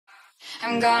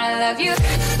I'm gonna love you.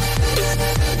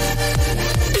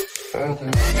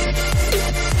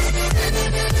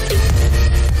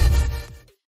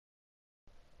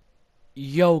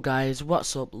 Yo guys,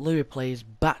 what's up? Louis Plays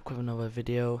back with another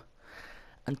video,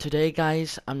 and today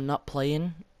guys I'm not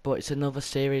playing, but it's another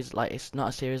series. Like, it's not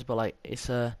a series, but like it's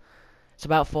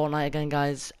about Fortnite again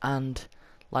guys. And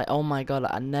like, oh my god,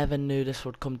 I never knew this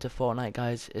would come to Fortnite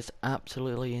guys. It's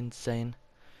absolutely insane.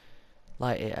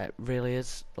 Like, it really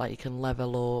is. Like, you can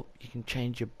level up, you can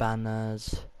change your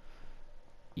banners,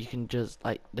 you can just,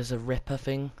 like, there's a Ripper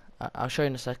thing. I'll show you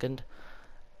in a second.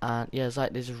 And yeah, it's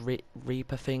like this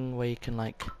Reaper thing where you can,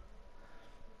 like,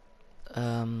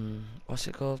 what's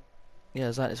it called? Yeah,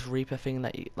 it's like this Reaper thing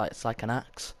that you, like, it's like an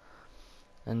axe.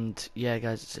 And yeah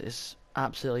guys, it's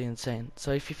absolutely insane.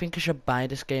 So if you think I should buy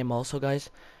this game also guys,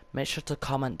 make sure to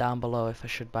comment down below if I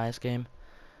should buy this game.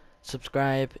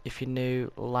 Subscribe if you're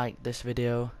new, like this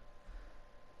video,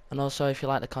 and also if you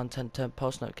like the content, turn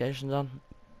post notifications on.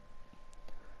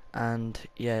 And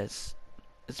yeah, it's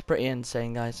pretty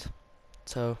insane guys.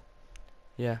 So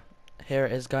yeah, here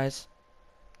it is guys.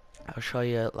 I'll show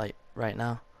you like right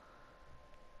now.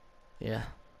 Yeah,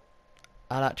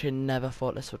 I'd actually never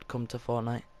thought this would come to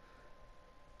Fortnite.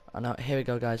 I know, here we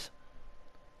go guys.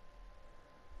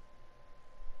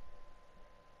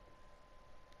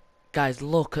 Guys,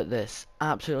 look at this,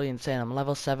 absolutely insane. I'm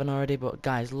level 7 already, but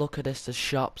guys, look at this. There's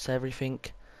shops, everything,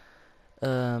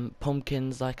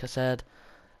 pumpkins, like I said.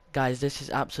 Guys, this is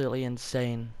absolutely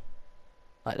insane.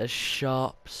 Like, there's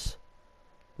shops,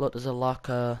 look, there's a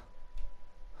locker,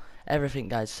 everything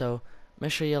guys. So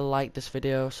make sure you like this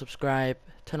video, subscribe,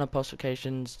 turn on post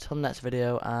notifications. Till the next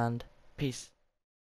video, and peace.